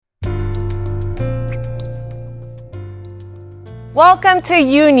Welcome to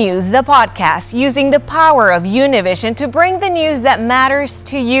U News, the podcast using the power of Univision to bring the news that matters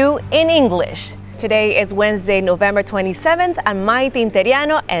to you in English. Today is Wednesday, November 27th. I'm Maite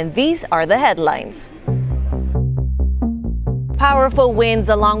Interiano, and these are the headlines. Powerful winds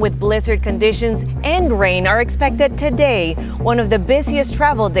along with blizzard conditions and rain are expected today, one of the busiest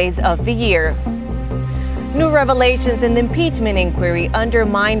travel days of the year. New revelations in the impeachment inquiry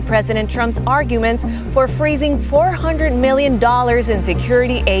undermine President Trump's arguments for freezing $400 million in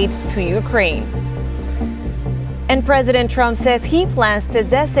security aid to Ukraine. And President Trump says he plans to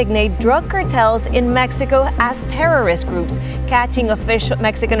designate drug cartels in Mexico as terrorist groups, catching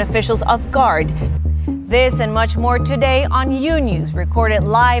Mexican officials off guard. This and much more today on U News, recorded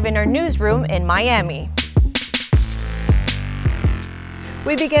live in our newsroom in Miami.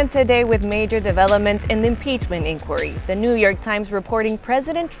 We begin today with major developments in the impeachment inquiry. The New York Times reporting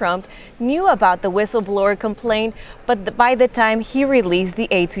President Trump knew about the whistleblower complaint, but by the time he released the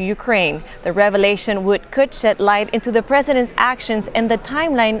aid to Ukraine, the revelation could shed light into the president's actions and the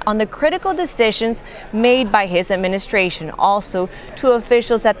timeline on the critical decisions made by his administration. Also, two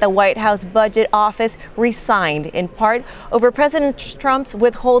officials at the White House Budget Office resigned, in part over President Trump's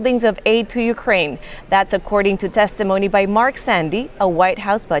withholdings of aid to Ukraine. That's according to testimony by Mark Sandy, a White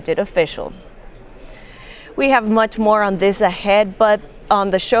House budget official. We have much more on this ahead, but on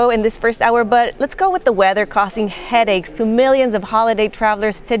the show in this first hour, but let's go with the weather causing headaches to millions of holiday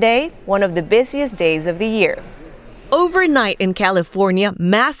travelers today, one of the busiest days of the year. Overnight in California,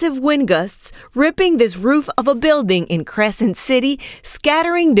 massive wind gusts ripping this roof of a building in Crescent City,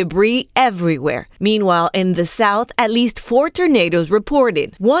 scattering debris everywhere. Meanwhile, in the south, at least 4 tornadoes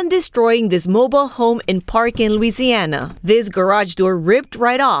reported, one destroying this mobile home in Park in Louisiana. This garage door ripped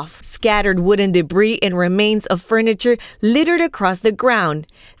right off, scattered wooden debris and remains of furniture littered across the ground.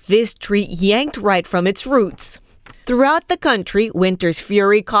 This tree yanked right from its roots. Throughout the country, winter's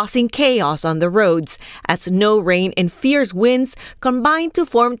fury causing chaos on the roads as snow, rain, and fierce winds combine to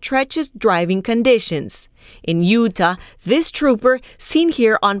form treacherous driving conditions. In Utah, this trooper seen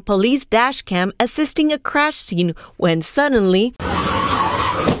here on police dashcam assisting a crash scene when suddenly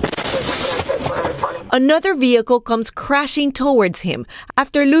another vehicle comes crashing towards him.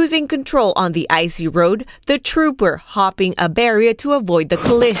 After losing control on the icy road, the trooper hopping a barrier to avoid the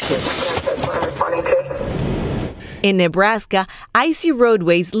collision. In Nebraska, icy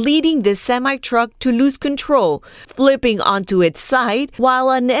roadways leading the semi-truck to lose control, flipping onto its side while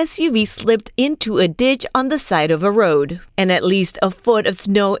an SUV slipped into a ditch on the side of a road. And at least a foot of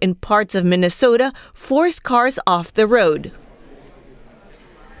snow in parts of Minnesota forced cars off the road.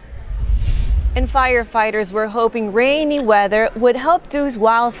 And firefighters were hoping rainy weather would help douse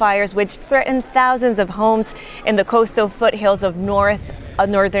wildfires which threatened thousands of homes in the coastal foothills of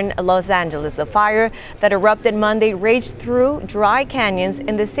northern Los Angeles. The fire that erupted Monday raged through dry canyons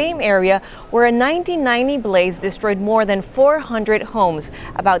in the same area where a 1990 blaze destroyed more than 400 homes.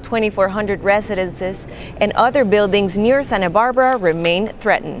 About 2,400 residences and other buildings near Santa Barbara remain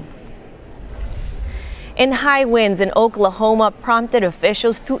threatened. And high winds in Oklahoma prompted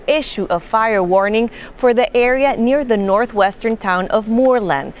officials to issue a fire warning for the area near the northwestern town of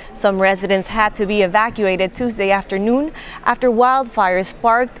Moorland. Some residents had to be evacuated Tuesday afternoon after wildfires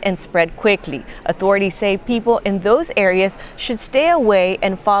sparked and spread quickly. Authorities say people in those areas should stay away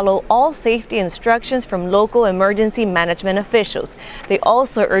and follow all safety instructions from local emergency management officials. They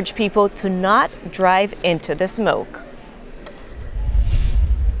also urge people to not drive into the smoke.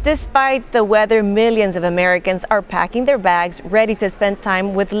 Despite the weather, millions of Americans are packing their bags, ready to spend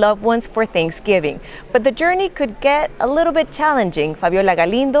time with loved ones for Thanksgiving. But the journey could get a little bit challenging. Fabiola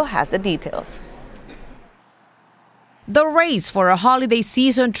Galindo has the details. The race for a holiday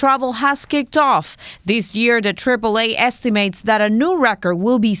season travel has kicked off. This year, the AAA estimates that a new record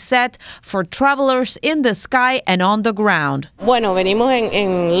will be set for travelers in the sky and on the ground. Bueno, venimos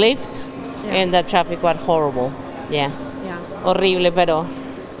en Lyft, and the traffic was horrible. Yeah. Horrible, pero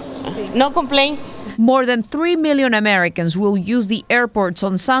no complain. More than 3 million Americans will use the airports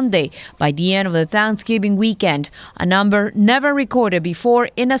on Sunday by the end of the Thanksgiving weekend, a number never recorded before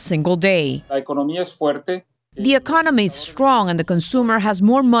in a single day. La economía es fuerte. The economy is strong and the consumer has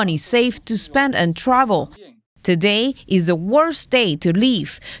more money saved to spend and travel. Today is the worst day to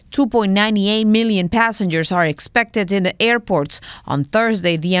leave. 2.98 million passengers are expected in the airports. On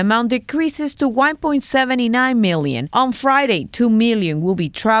Thursday, the amount decreases to 1.79 million. On Friday, 2 million will be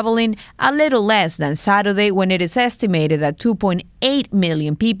traveling, a little less than Saturday when it is estimated that 2.8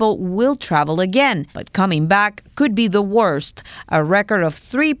 million people will travel again. But coming back could be the worst. A record of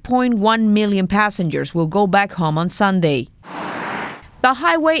 3.1 million passengers will go back home on Sunday. The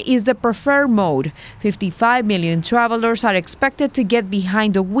highway is the preferred mode. 55 million travelers are expected to get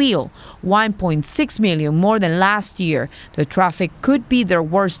behind the wheel, 1.6 million more than last year. The traffic could be their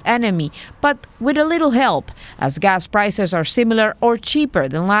worst enemy, but with a little help, as gas prices are similar or cheaper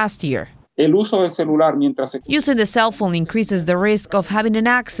than last year. Using the cell phone increases the risk of having an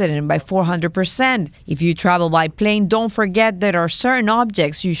accident by 400%. If you travel by plane, don't forget there are certain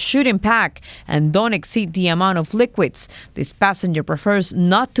objects you shouldn't pack and don't exceed the amount of liquids. This passenger prefers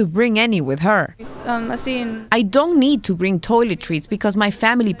not to bring any with her. I don't need to bring toiletries because my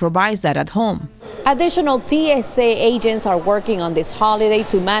family provides that at home. Additional TSA agents are working on this holiday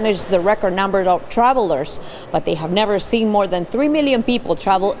to manage the record number of travelers, but they have never seen more than 3 million people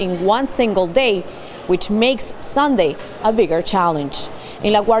travel in one single day, which makes Sunday a bigger challenge.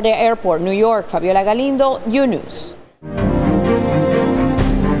 In LaGuardia Airport, New York, Fabiola Galindo, U News.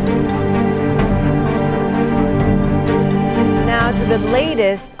 Now to the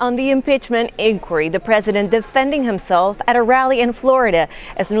latest on the impeachment inquiry. The president defending himself at a rally in Florida.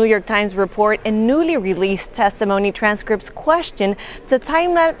 As New York Times report and newly released testimony transcripts question the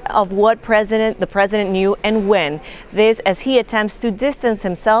timeline of what the president knew and when. This as he attempts to distance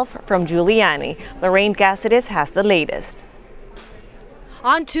himself from Giuliani. Lorraine Caceres has the latest.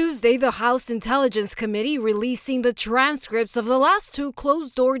 On Tuesday, the House Intelligence Committee releasing the transcripts of the last two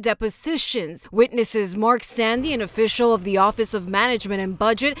closed-door depositions. Witnesses Mark Sandy, an official of the Office of Management and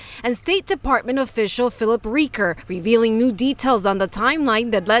Budget, and State Department official Philip Rieker, revealing new details on the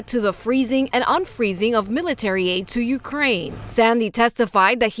timeline that led to the freezing and unfreezing of military aid to Ukraine. Sandy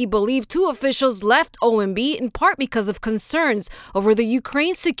testified that he believed two officials left OMB in part because of concerns over the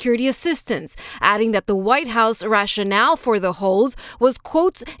Ukraine security assistance, adding that the White House rationale for the hold was,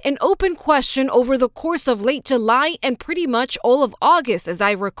 quote, an open question over the course of late July and pretty much all of August, as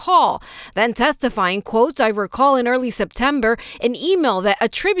I recall. Then testifying, quote, I recall in early September an email that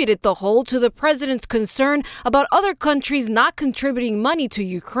attributed the hold to the president's concern about other countries not contributing money to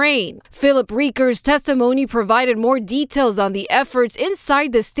Ukraine. Philip Rieker's testimony provided more details on the efforts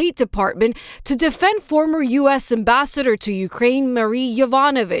inside the State Department to defend former U.S. ambassador to Ukraine, Marie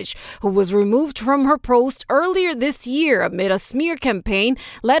Yovanovitch, who was removed from her post earlier this year amid a smear campaign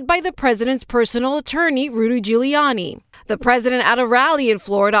led by the president's personal attorney, Rudy Giuliani. The president at a rally in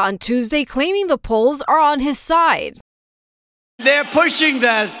Florida on Tuesday claiming the polls are on his side. They're pushing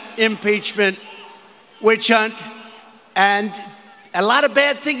that impeachment witch hunt, and a lot of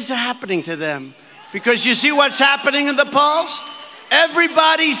bad things are happening to them. Because you see what's happening in the polls?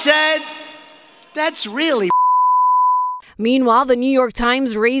 Everybody said, that's really. Meanwhile, the New York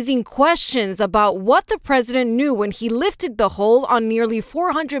Times raising questions about what the president knew when he lifted the hold on nearly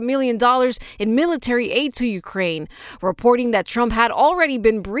 $400 million in military aid to Ukraine, reporting that Trump had already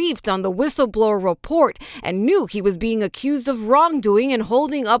been briefed on the whistleblower report and knew he was being accused of wrongdoing and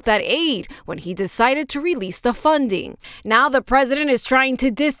holding up that aid when he decided to release the funding. Now the president is trying to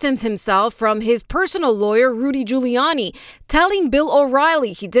distance himself from his personal lawyer, Rudy Giuliani, telling Bill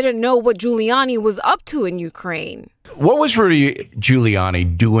O'Reilly he didn't know what Giuliani was up to in Ukraine. What was Rudy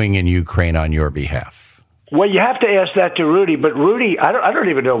Giuliani doing in Ukraine on your behalf? Well, you have to ask that to Rudy, but Rudy, I don't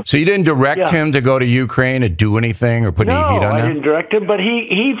even know. So you didn't direct him to go to Ukraine and do anything or put any heat on him? No, I didn't direct him, but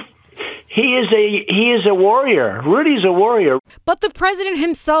he is a warrior. Rudy's a warrior. But the president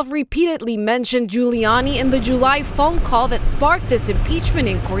himself repeatedly mentioned Giuliani in the July phone call that sparked this impeachment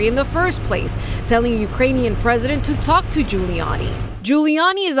inquiry in the first place, telling Ukrainian president to talk to Giuliani.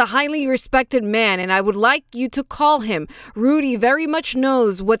 Giuliani is a highly respected man, and I would like you to call him. Rudy very much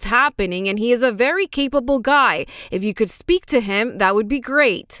knows what's happening, and he is a very capable guy. If you could speak to him, that would be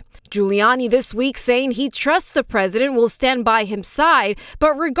great. Giuliani this week saying he trusts the president will stand by his side,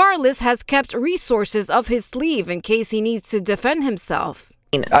 but regardless has kept resources up his sleeve in case he needs to defend himself.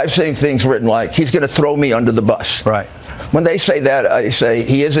 I've seen things written like, he's going to throw me under the bus. Right. When they say that, I say,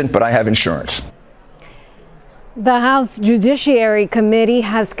 he isn't, but I have insurance. The House Judiciary Committee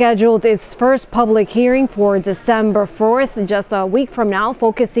has scheduled its first public hearing for December 4th, just a week from now,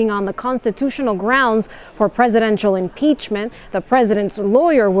 focusing on the constitutional grounds for presidential impeachment. The president's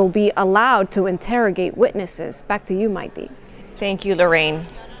lawyer will be allowed to interrogate witnesses. Back to you, Maite. Thank you, Lorraine.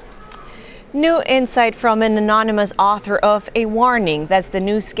 New insight from an anonymous author of A Warning. That's the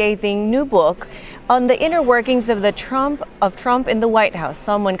new scathing new book on the inner workings of Trump in the White House.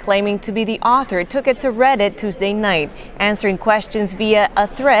 Someone claiming to be the author took it to Reddit Tuesday night, answering questions via a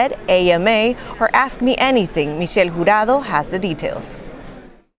thread, AMA, or Ask Me Anything. Michelle Jurado has the details.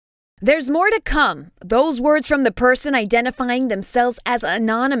 There's more to come. Those words from the person identifying themselves as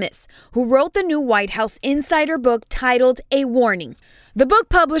anonymous, who wrote the new White House insider book titled A Warning. The book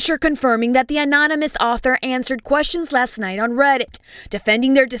publisher confirming that the anonymous author answered questions last night on Reddit,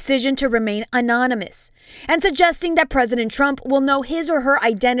 defending their decision to remain anonymous, and suggesting that President Trump will know his or her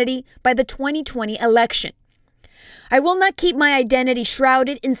identity by the 2020 election. I will not keep my identity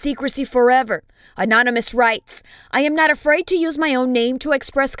shrouded in secrecy forever. Anonymous writes, I am not afraid to use my own name to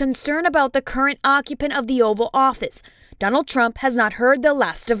express concern about the current occupant of the Oval Office. Donald Trump has not heard the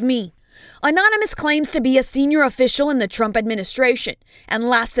last of me. Anonymous claims to be a senior official in the Trump administration, and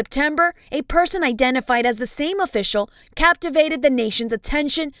last September, a person identified as the same official captivated the nation's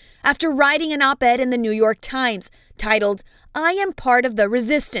attention after writing an op-ed in the New York Times titled, I am part of the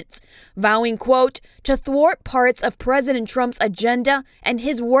resistance, vowing, quote, to thwart parts of President Trump's agenda and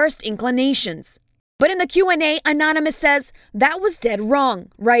his worst inclinations. But in the Q&A, Anonymous says that was dead wrong,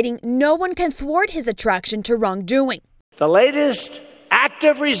 writing, no one can thwart his attraction to wrongdoing. The latest act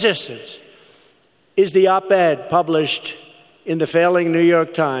of resistance is the op-ed published in the failing New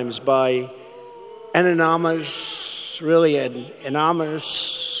York Times by an anonymous,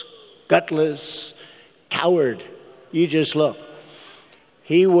 gutless coward. You just look.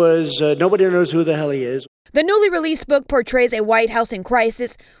 He was, nobody knows who the hell he is. The newly released book portrays a White House in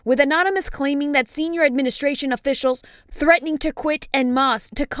crisis, with Anonymous claiming that senior administration officials threatening to quit en masse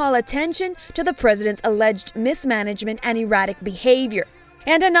to call attention to the president's alleged mismanagement and erratic behavior.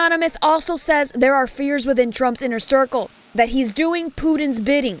 And Anonymous also says there are fears within Trump's inner circle that he's doing Putin's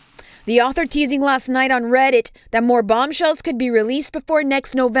bidding. The author teasing last night on Reddit that more bombshells could be released before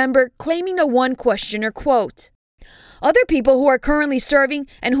next November, claiming to one questioner, quote, other people who are currently serving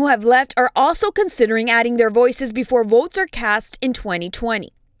and who have left are also considering adding their voices before votes are cast in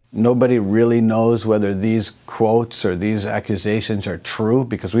 2020. Nobody really knows whether these quotes or these accusations are true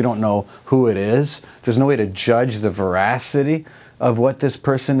because we don't know who it is. There's no way to judge the veracity of what this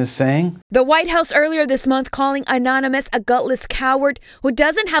person is saying. The White House earlier this month calling Anonymous a gutless coward who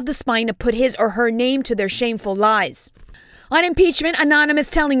doesn't have the spine to put his or her name to their shameful lies. On impeachment,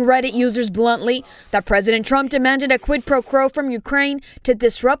 Anonymous telling Reddit users bluntly that President Trump demanded a quid pro quo from Ukraine to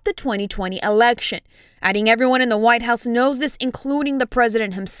disrupt the 2020 election, adding everyone in the White House knows this, including the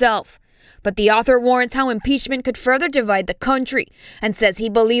president himself. But the author warns how impeachment could further divide the country and says he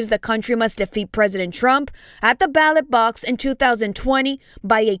believes the country must defeat President Trump at the ballot box in 2020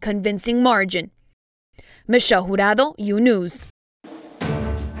 by a convincing margin. Michelle Jurado, U News.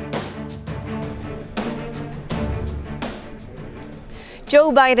 Joe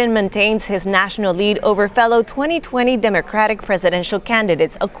Biden maintains his national lead over fellow 2020 Democratic presidential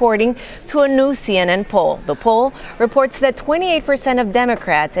candidates, according to a new CNN poll. The poll reports that 28% of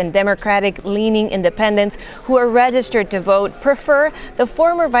Democrats and Democratic-leaning independents who are registered to vote prefer the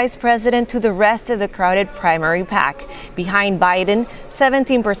former vice president to the rest of the crowded primary pack. Behind Biden,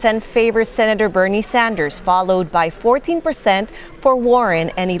 17% favors Senator Bernie Sanders, followed by 14% for Warren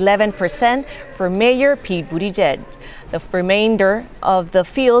and 11% for Mayor Pete Buttigieg. The remainder of the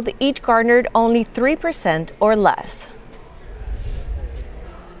field each garnered only 3% or less.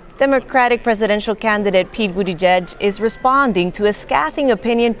 Democratic presidential candidate Pete Buttigieg is responding to a scathing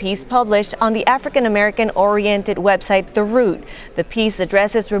opinion piece published on the African-American-oriented website The Root. The piece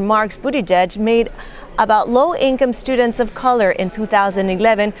addresses remarks Buttigieg made about low-income students of color in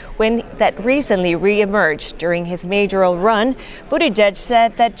 2011 when that recently re-emerged. During his mayoral run, Buttigieg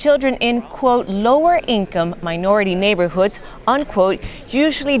said that children in, quote, lower-income minority neighborhoods, unquote,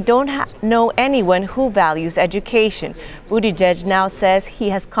 usually don't know anyone who values education. Buttigieg now says he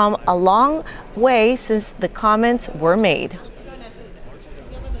has come a long way since the comments were made.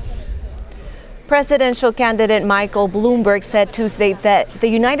 Presidential candidate Michael Bloomberg said Tuesday that the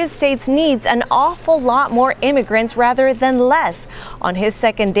United States needs an awful lot more immigrants rather than less. On his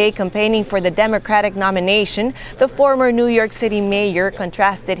second day campaigning for the Democratic nomination, the former New York City mayor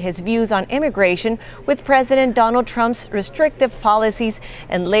contrasted his views on immigration with President Donald Trump's restrictive policies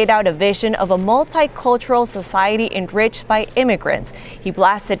and laid out a vision of a multicultural society enriched by immigrants. He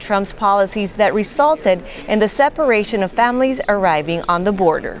blasted Trump's policies that resulted in the separation of families arriving on the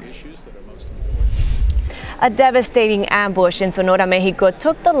border. A devastating ambush in Sonora, Mexico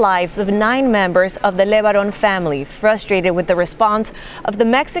took the lives of 9 members of the Lebaron family. Frustrated with the response of the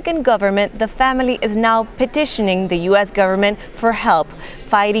Mexican government, the family is now petitioning the U.S. government for help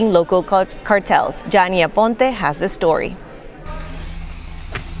fighting local cartels. Jania Ponte has the story.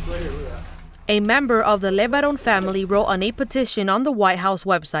 A member of the Lebaron family wrote on a petition on the White House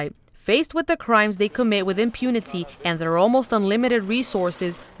website. Faced with the crimes they commit with impunity and their almost unlimited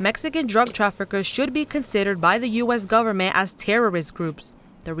resources, Mexican drug traffickers should be considered by the U.S. government as terrorist groups.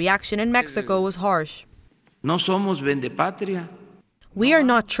 The reaction in Mexico was harsh. No somos vendepatria. We are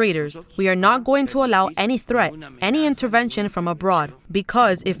not traitors. We are not going to allow any threat, any intervention from abroad.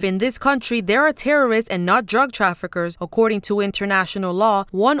 Because if in this country there are terrorists and not drug traffickers, according to international law,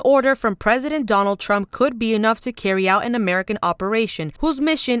 one order from President Donald Trump could be enough to carry out an American operation whose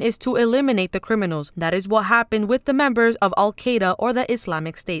mission is to eliminate the criminals. That is what happened with the members of Al-Qaeda or the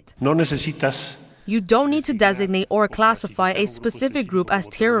Islamic State. No necesitas. You don't need to designate or classify a specific group as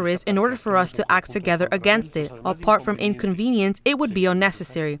terrorist in order for us to act together against it. Apart from inconvenience, it would be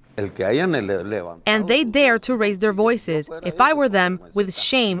unnecessary. And they dare to raise their voices. If I were them, with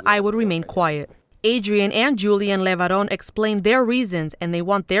shame, I would remain quiet. Adrian and Julian Levarón explained their reasons, and they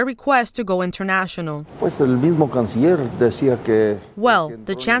want their request to go international. Well,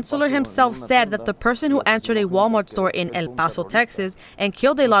 the chancellor himself said that the person who entered a Walmart store in El Paso, Texas, and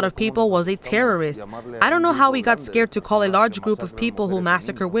killed a lot of people was a terrorist. I don't know how we got scared to call a large group of people who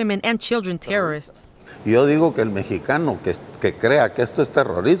massacre women and children terrorists. Yo digo que el mexicano que crea que esto es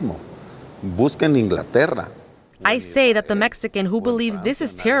terrorismo, busque en Inglaterra. I say that the Mexican who believes this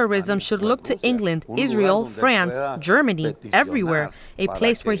is terrorism should look to England, Israel, France, Germany, everywhere, a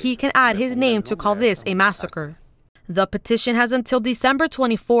place where he can add his name to call this a massacre. The petition has until December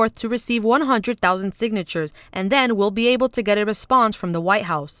 24th to receive 100,000 signatures, and then we'll be able to get a response from the White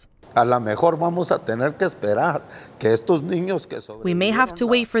House. We may have to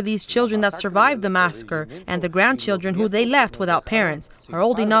wait for these children that survived the massacre and the grandchildren who they left without parents are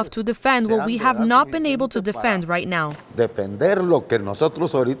old enough to defend what we have not been able to defend right now.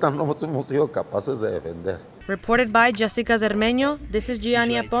 Reported by Jessica Zermeño, this is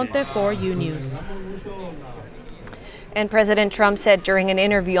Gianni Aponte for U News. And President Trump said during an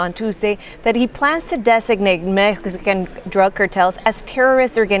interview on Tuesday that he plans to designate Mexican drug cartels as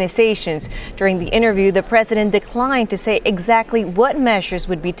terrorist organizations. During the interview, the president declined to say exactly what measures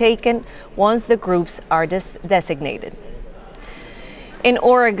would be taken once the groups are designated. In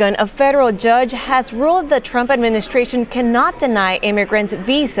Oregon, a federal judge has ruled the Trump administration cannot deny immigrants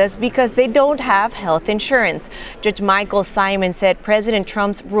visas because they don't have health insurance. Judge Michael Simon said President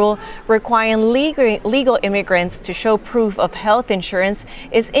Trump's rule requiring legal immigrants to show proof of health insurance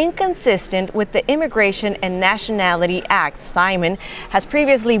is inconsistent with the Immigration and Nationality Act. Simon has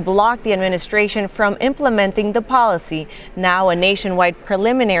previously blocked the administration from implementing the policy. Now a nationwide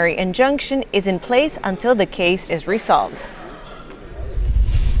preliminary injunction is in place until the case is resolved.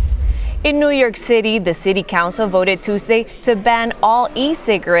 In New York City, the City Council voted Tuesday to ban all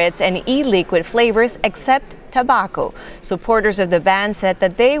e-cigarettes and e-liquid flavors except tobacco. Supporters of the ban said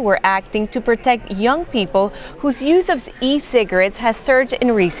that they were acting to protect young people whose use of e-cigarettes has surged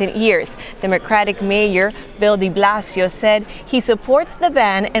in recent years. Democratic Mayor Bill de Blasio said he supports the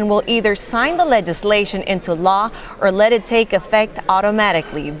ban and will either sign the legislation into law or let it take effect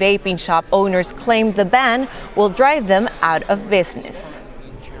automatically. Vaping shop owners claim the ban will drive them out of business.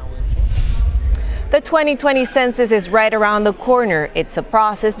 The 2020 census is right around the corner. It's a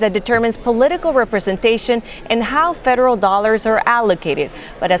process that determines political representation and how federal dollars are allocated.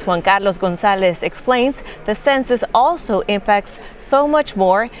 But as Juan Carlos Gonzalez explains, the census also impacts so much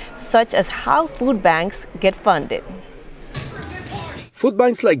more, such as how food banks get funded. Food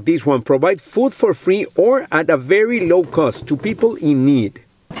banks like this one provide food for free or at a very low cost to people in need.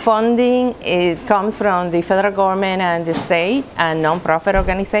 Funding comes from the federal government and the state and nonprofit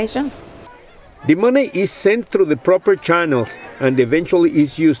organizations. The money is sent through the proper channels and eventually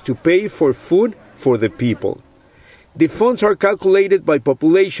is used to pay for food for the people. The funds are calculated by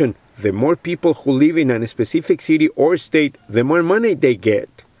population. The more people who live in a specific city or state, the more money they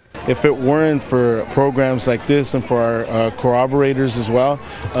get. If it weren't for programs like this and for our corroborators as well,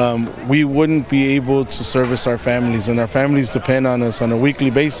 we wouldn't be able to service our families, and our families depend on us on a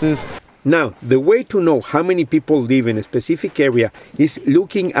weekly basis. Now, the way to know how many people live in a specific area is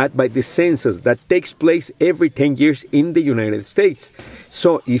looking at by the census that takes place every 10 years in the United States.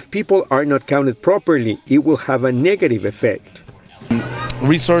 So if people are not counted properly, it will have a negative effect.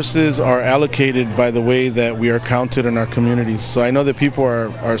 Resources are allocated by the way that we are counted in our communities. So I know that people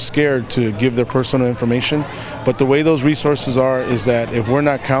are scared to give their personal information, but the way those resources are is that if we're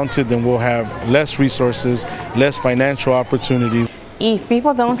not counted, then we'll have less resources, less financial opportunities. If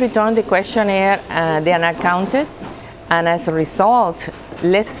people don't return the questionnaire, they are not counted, and as a result,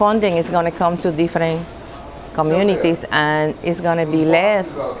 less funding is going to come to different communities, and it's going to be less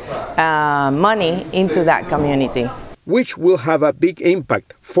money into that community. Which will have a big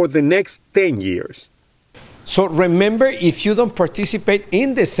impact for the next 10 years. So remember, if you don't participate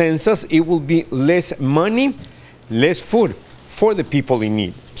in the census, it will be less money, less food for the people in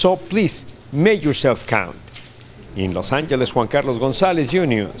need. So please, make yourself count. In Los Angeles, Juan Carlos Gonzalez, U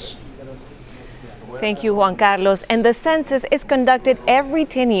News. Thank you, Juan Carlos. And the census is conducted every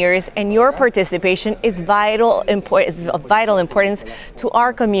 10 years, and your participation is of vital importance to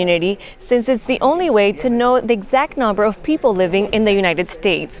our community, since it's the only way to know the exact number of people living in the United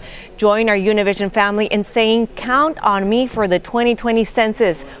States. Join our Univision family in saying, "Count on me" for the 2020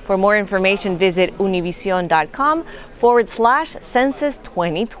 census. For more information, visit univision.com/census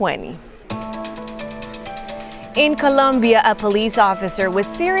 2020. In Colombia, a police officer was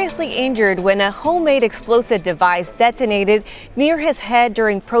seriously injured when a homemade explosive device detonated near his head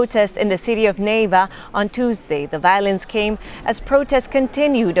during protests in the city of Neiva on Tuesday. The violence came as protests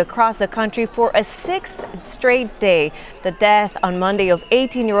continued across the country for a sixth straight day. The death on Monday of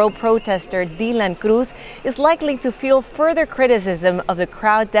 18-year-old protester Dylan Cruz is likely to fuel further criticism of the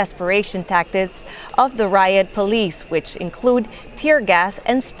crowd desperation tactics of the riot police, which include tear gas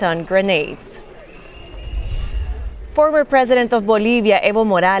and stun grenades. Former President of Bolivia, Evo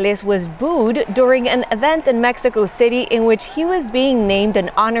Morales, was booed during an event in Mexico City in which he was being named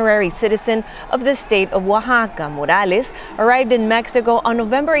an honorary citizen of the state of Oaxaca. Morales arrived in Mexico on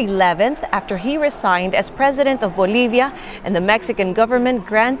November 11th after he resigned as president of Bolivia, and the Mexican government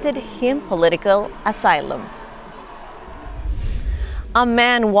granted him political asylum. A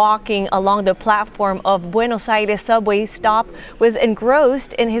man walking along the platform of Buenos Aires subway stop was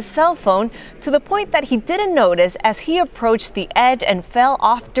engrossed in his cell phone to the point that he didn't notice as he approached the edge and fell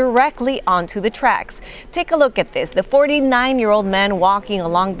off directly onto the tracks. Take a look at this. The 49-year-old man walking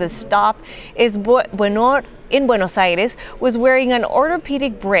along the stop is in Buenos Aires was wearing an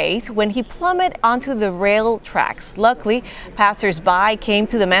orthopedic brace when he plummeted onto the rail tracks. Luckily, passers-by came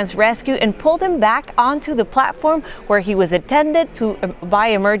to the man's rescue and pulled him back onto the platform, where he was attended to by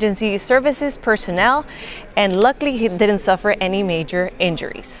emergency services personnel, and luckily he didn't suffer any major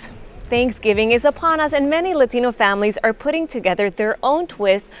injuries. Thanksgiving is upon us, and many Latino families are putting together their own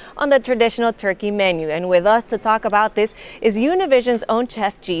twist on the traditional turkey menu. And with us to talk about this is Univision's own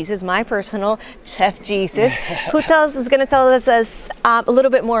Chef Jesus, my personal Chef Jesus, who is going to tell us a little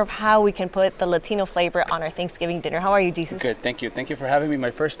bit more of how we can put the Latino flavor on our Thanksgiving dinner. How are you, Jesus? Good, thank you. Thank you for having me.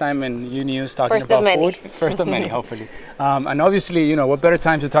 My first time in UNews talking about food. First of many, hopefully. And obviously, you know, what better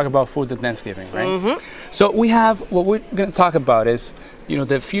time to talk about food than Thanksgiving, right? Mm-hmm. So what we're going to talk about is, you know,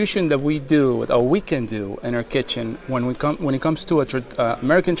 the fusion that we do, or we can do in our kitchen when it comes to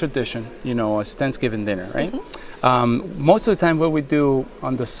American tradition, you know, as Thanksgiving dinner, right? Mm-hmm. Most of the time, what we do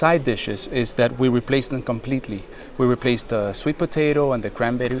on the side dishes is that we replace them completely. We replace the sweet potato and the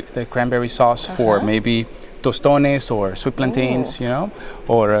cranberry sauce for maybe tostones or sweet plantains, you know,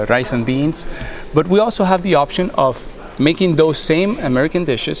 or rice and beans. But we also have the option of making those same American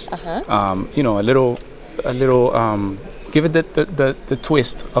dishes, you know, a little. Give it the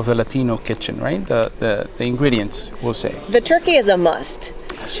twist of the Latino kitchen, right? The ingredients, we'll say. The turkey is a must.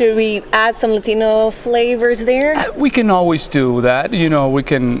 Should we add some Latino flavors there? We can always do that. You know, we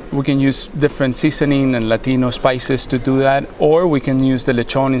can use different seasoning and Latino spices to do that, or we can use the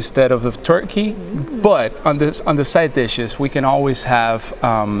lechon instead of the turkey. Mm. But on the side dishes, we can always have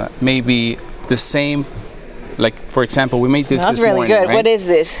maybe the same. Like, for example, we made this really morning. Good. Right? What is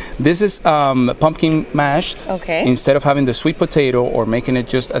this? This is pumpkin mashed. Okay. Instead of having the sweet potato or making it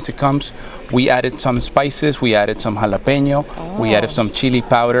just as it comes, we added some spices. We added some jalapeno. Oh. We added some chili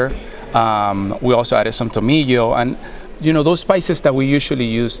powder. We also added some tomillo, and you know, those spices that we usually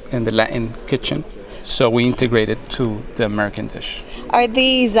use in the Latin kitchen. So we integrated to the American dish. Are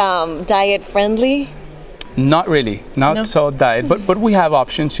these diet friendly? Not really, so diet, but we have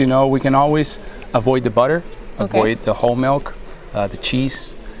options. You know, we can always avoid the butter. Avoid the whole milk, the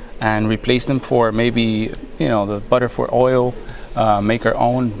cheese, and replace them for maybe, you know, the butter for oil. Make our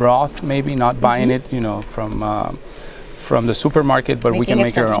own broth, maybe not buying it, you know, from the supermarket, but we can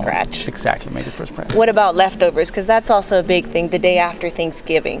make our own. Scratch. Exactly, make it from scratch. What about leftovers? Because that's also a big thing. The day after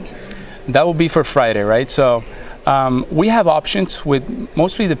Thanksgiving. That will be for Friday, right? So we have options with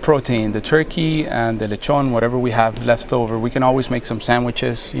mostly the protein, the turkey and the lechon, whatever we have left over. We can always make some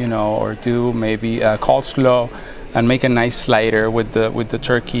sandwiches, you know, or do maybe coleslaw and make a nice slider with the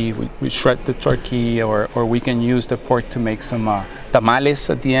turkey. We shred the turkey, or we can use the pork to make some tamales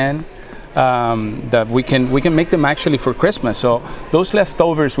at the end. That we can make them actually for Christmas. So those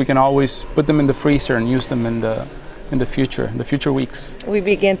leftovers, we can always put them in the freezer and use them in the future weeks. We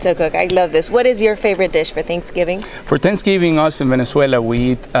begin to cook. I love this. What is your favorite dish for Thanksgiving? For Thanksgiving, us in Venezuela,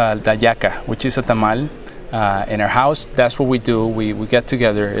 we eat the yaca, which is a tamal. In our house, that's what we do. We get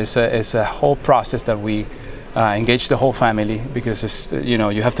together. It's a whole process that we engage the whole family, because it's, you know,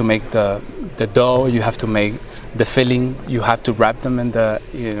 you have to make the dough, you have to make the filling, you have to wrap them in the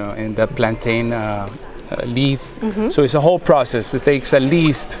plantain leaf. So it's a whole process. It takes at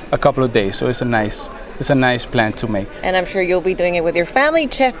least a couple of days. So it's a nice plant to make. And I'm sure you'll be doing it with your family.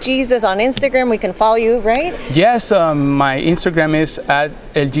 Chef Jesus on Instagram, we can follow you, right? Yes, my Instagram is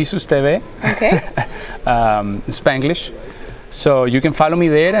 @eljesusTV. Okay. Spanglish. So you can follow me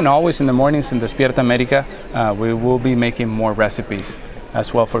there, and always in the mornings in Despierta America, we will be making more recipes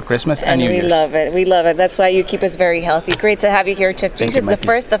as well for Christmas and New Year's. We love it. We love it. That's why you keep us very healthy. Great to have you here, Chef Jesus, the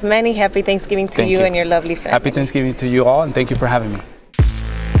first of many. Happy Thanksgiving to you and your lovely family. Happy Thanksgiving to you all, and thank you for having me.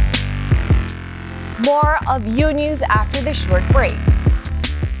 More of You News after the short break.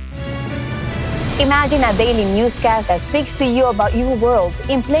 Imagine a daily newscast that speaks to you about your world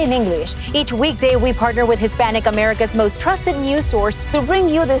in plain English. Each weekday, we partner with Hispanic America's most trusted news source to bring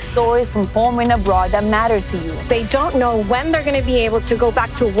you the stories from home and abroad that matter to you. They don't know when they're going to be able to go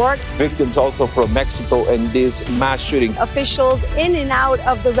back to work. Victims also from Mexico and this mass shooting. Officials in and out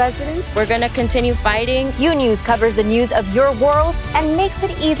of the residence. We're going to continue fighting. You News covers the news of your world and makes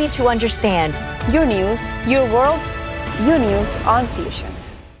it easy to understand. Your news, your world, You News on Fusion.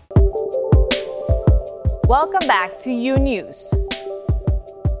 Welcome back to You News.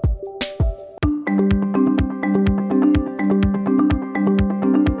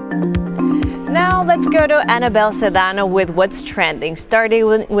 Now let's go to Annabelle Sedano with what's trending,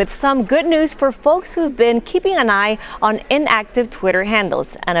 starting with some good news for folks who've been keeping an eye on inactive Twitter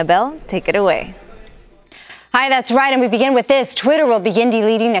handles. Annabelle, take it away. Hi, that's right, and we begin with this. Twitter will begin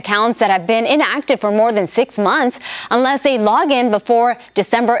deleting accounts that have been inactive for more than 6 months unless they log in before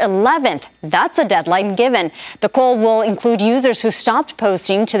December 11th. That's a deadline given. The call will include users who stopped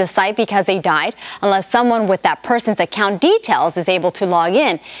posting to the site because they died, unless someone with that person's account details is able to log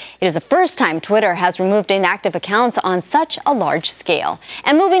in. It is the first time Twitter has removed inactive accounts on such a large scale.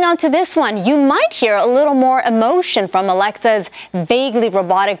 And moving on to this one, you might hear a little more emotion from Alexa's vaguely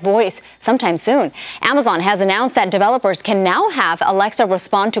robotic voice sometime soon. Amazon has announced that developers can now have Alexa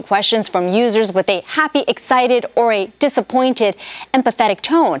respond to questions from users with a happy, excited, or a disappointed, empathetic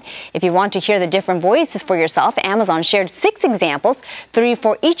tone. If you want to hear the different voices for yourself, Amazon shared 6 examples, 3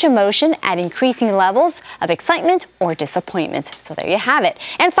 for each emotion at increasing levels of excitement or disappointment. So there you have it.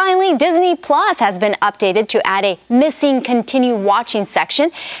 And finally, Disney Plus has been updated to add a missing continue watching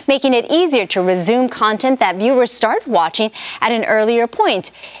section, making it easier to resume content that viewers start watching at an earlier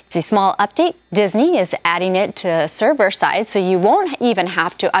point. It's a small update. Disney is adding it to server side, so you won't even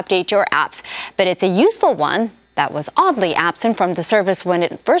have to update your apps. But it's a useful one that was oddly absent from the service when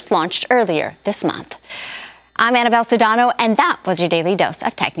it first launched earlier this month. I'm Annabelle Sedano, and that was your daily dose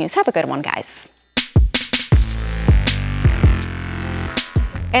of tech news. Have a good one, guys.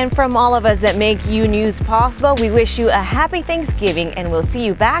 And from all of us that make You News possible, we wish you a happy Thanksgiving, and we'll see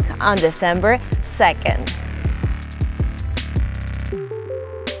you back on December 2nd.